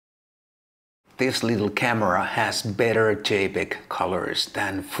this little camera has better JPEG colors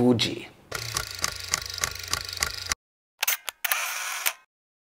than Fuji.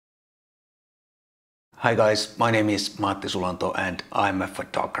 Hi guys, my name is Matti Sulanto and I'm a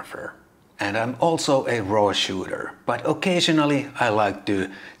photographer. And I'm also a RAW shooter, but occasionally I like to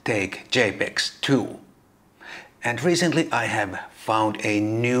take JPEGs too. And recently I have found a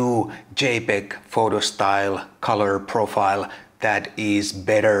new JPEG photo style color profile that is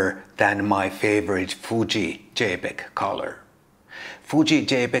better than my favorite Fuji JPEG color. Fuji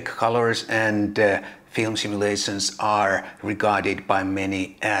JPEG colors and film simulations are regarded by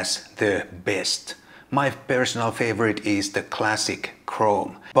many as the best. My personal favorite is the classic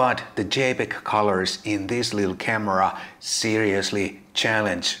chrome, but the JPEG colors in this little camera seriously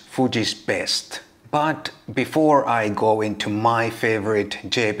challenge Fuji's best. But before I go into my favorite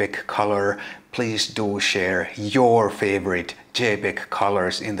JPEG color, please do share your favorite JPEG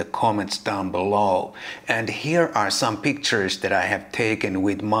colors in the comments down below. And here are some pictures that I have taken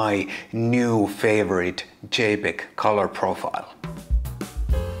with my new favorite JPEG color profile.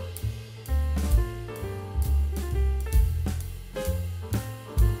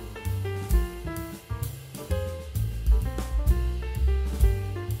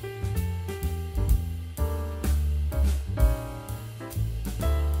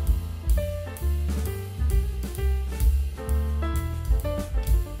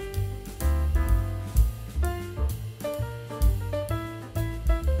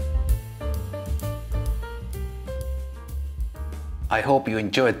 I hope you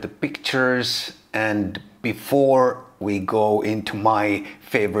enjoyed the pictures, and before we go into my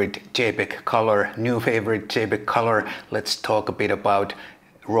favorite JPEG color, new favorite JPEG color, let's talk a bit about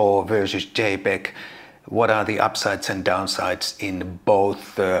RAW versus JPEG. What are the upsides and downsides in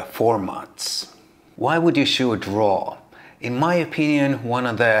both formats? Why would you shoot RAW? In my opinion, one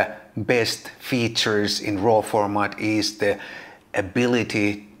of the best features in RAW format is the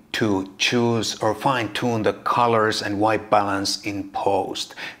ability to choose or fine-tune the colors and white balance in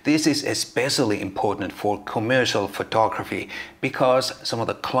post. This is especially important for commercial photography because some of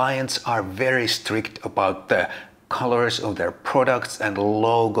the clients are very strict about the colors of their products and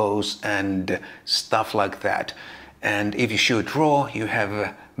logos and stuff like that. And if you shoot RAW, you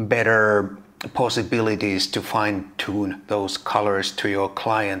have better possibilities to fine-tune those colors to your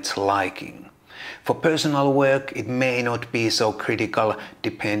client's liking. For personal work, it may not be so critical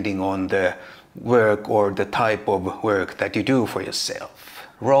depending on the work or the type of work that you do for yourself.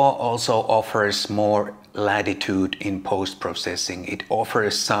 RAW also offers more latitude in post-processing. It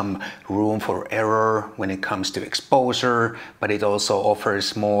offers some room for error when it comes to exposure, but it also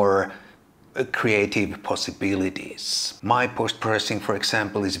offers more creative possibilities. My post-processing, for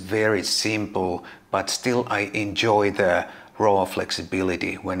example, is very simple, but still I enjoy the RAW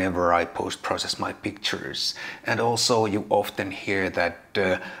flexibility whenever I post-process my pictures. And also you often hear that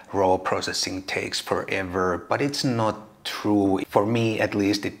RAW processing takes forever, but it's not true. For me at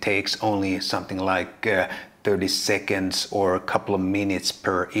least, it takes only something like 30 seconds or a couple of minutes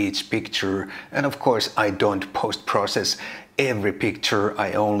per each picture. And of course I don't post-process every picture,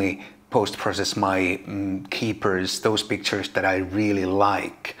 I only post-process my keepers, those pictures that I really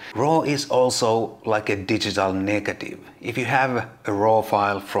like. RAW is also like a digital negative. If you have a RAW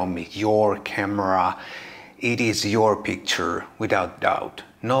file from your camera, it is your picture without doubt.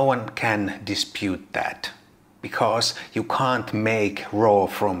 No one can dispute that because you can't make RAW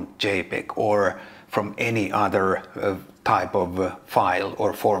from JPEG or from any other type of file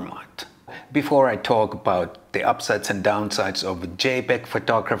or format. Before I talk about the upsides and downsides of JPEG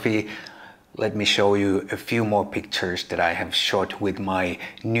photography, let me show you a few more pictures that I have shot with my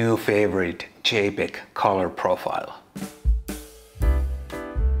new favorite JPEG color profile.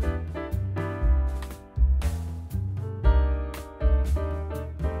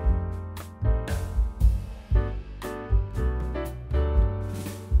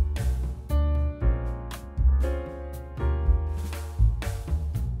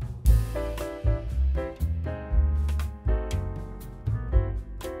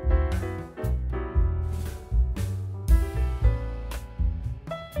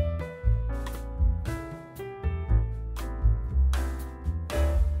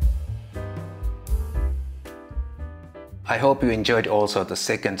 I hope you enjoyed also the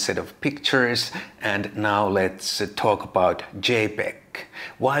second set of pictures, and now let's talk about JPEG.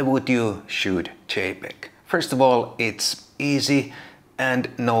 Why would you shoot JPEG? First of all, it's easy and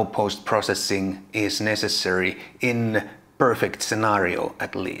no post-processing is necessary in perfect scenario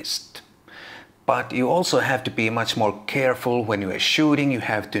at least. But you also have to be much more careful when you are shooting. You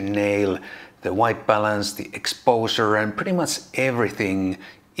have to nail the white balance, the exposure, and pretty much everything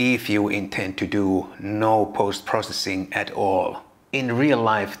if you intend to do no post-processing at all. In real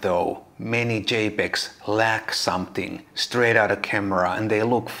life though, many JPEGs lack something straight out of camera and they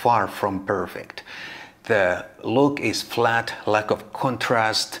look far from perfect. The look is flat, lack of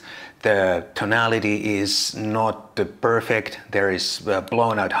contrast, the tonality is not perfect, there is a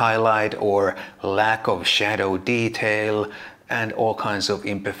blown out highlight or lack of shadow detail and all kinds of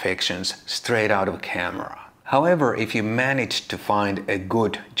imperfections straight out of camera. However, if you manage to find a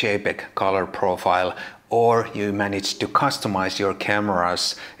good JPEG color profile or you manage to customize your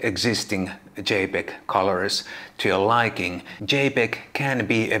camera's existing JPEG colors to your liking, JPEG can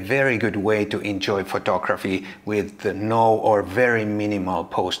be a very good way to enjoy photography with no or very minimal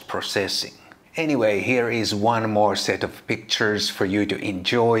post-processing. Anyway, here is one more set of pictures for you to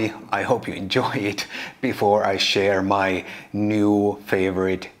enjoy. I hope you enjoy it before I share my new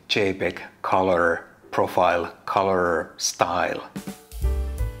favorite JPEG color profile, color style.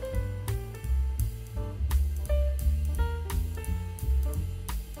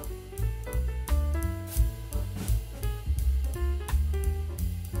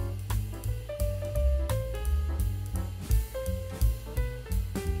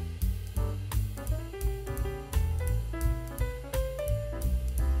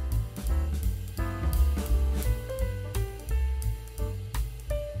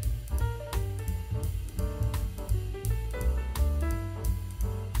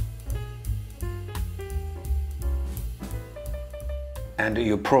 And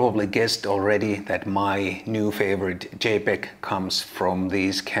you probably guessed already that my new favorite JPEG comes from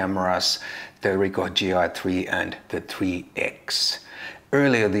these cameras, the Ricoh GR3 and the 3X.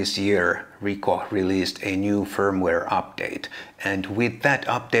 Earlier this year, Ricoh released a new firmware update, and with that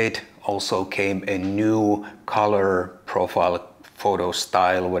update also came a new color profile, photo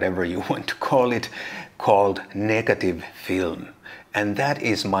style, whatever you want to call it, called negative film. And that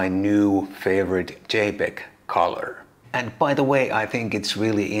is my new favorite JPEG color. And by the way, I think it's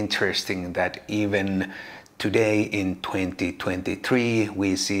really interesting that even today in 2023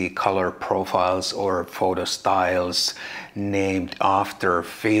 we see color profiles or photo styles named after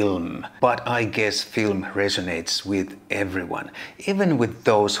film. But I guess film resonates with everyone, even with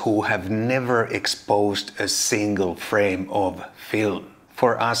those who have never exposed a single frame of film.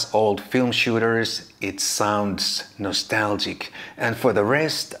 For us old film shooters, it sounds nostalgic, and for the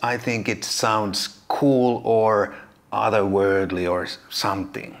rest, I think it sounds cool or otherworldly or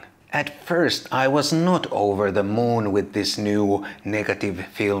something. At first, I was not over the moon with this new negative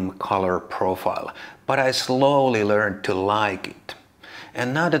film color profile, but I slowly learned to like it.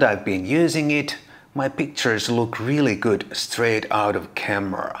 And now that I've been using it, my pictures look really good straight out of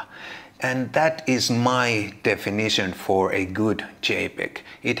camera. And that is my definition for a good JPEG.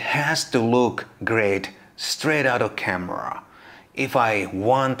 It has to look great straight out of camera. If I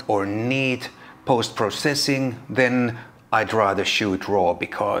want or need post-processing, then I'd rather shoot RAW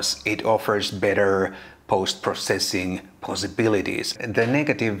because it offers better post-processing possibilities. The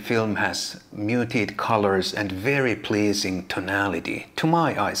negative film has muted colors and very pleasing tonality, to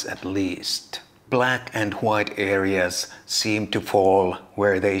my eyes at least. Black and white areas seem to fall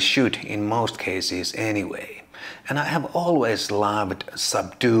where they should in most cases anyway. And I have always loved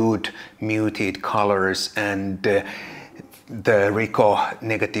subdued, muted colors, and the Ricoh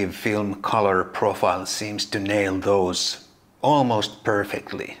negative film color profile seems to nail those almost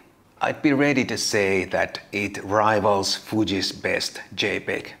perfectly. I'd be ready to say that it rivals Fuji's best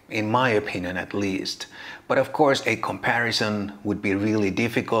JPEG, in my opinion at least. But of course a comparison would be really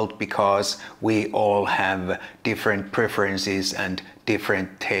difficult because we all have different preferences and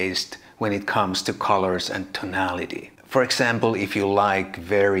different taste when it comes to colors and tonality. For example, if you like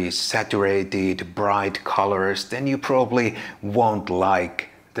very saturated, bright colors, then you probably won't like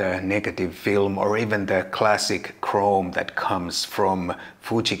the negative film or even the classic chrome that comes from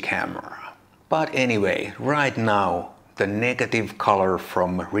Fuji camera. But anyway, right now, the negative color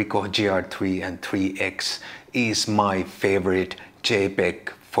from Ricoh GR3 and 3X is my favorite JPEG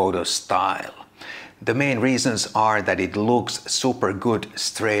photo style. The main reasons are that it looks super good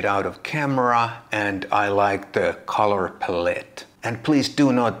straight out of camera and I like the color palette. And please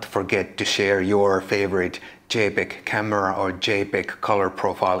do not forget to share your favorite JPEG camera or JPEG color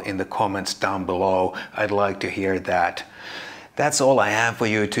profile in the comments down below. I'd like to hear that. That's all I have for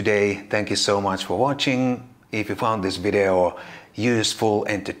you today. Thank you so much for watching. If you found this video useful,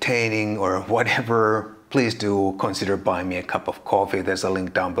 entertaining, or whatever, please do consider buying me a cup of coffee. There's a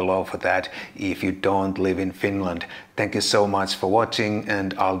link down below for that if you don't live in Finland. Thank you so much for watching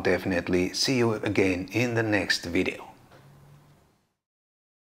and I'll definitely see you again in the next video.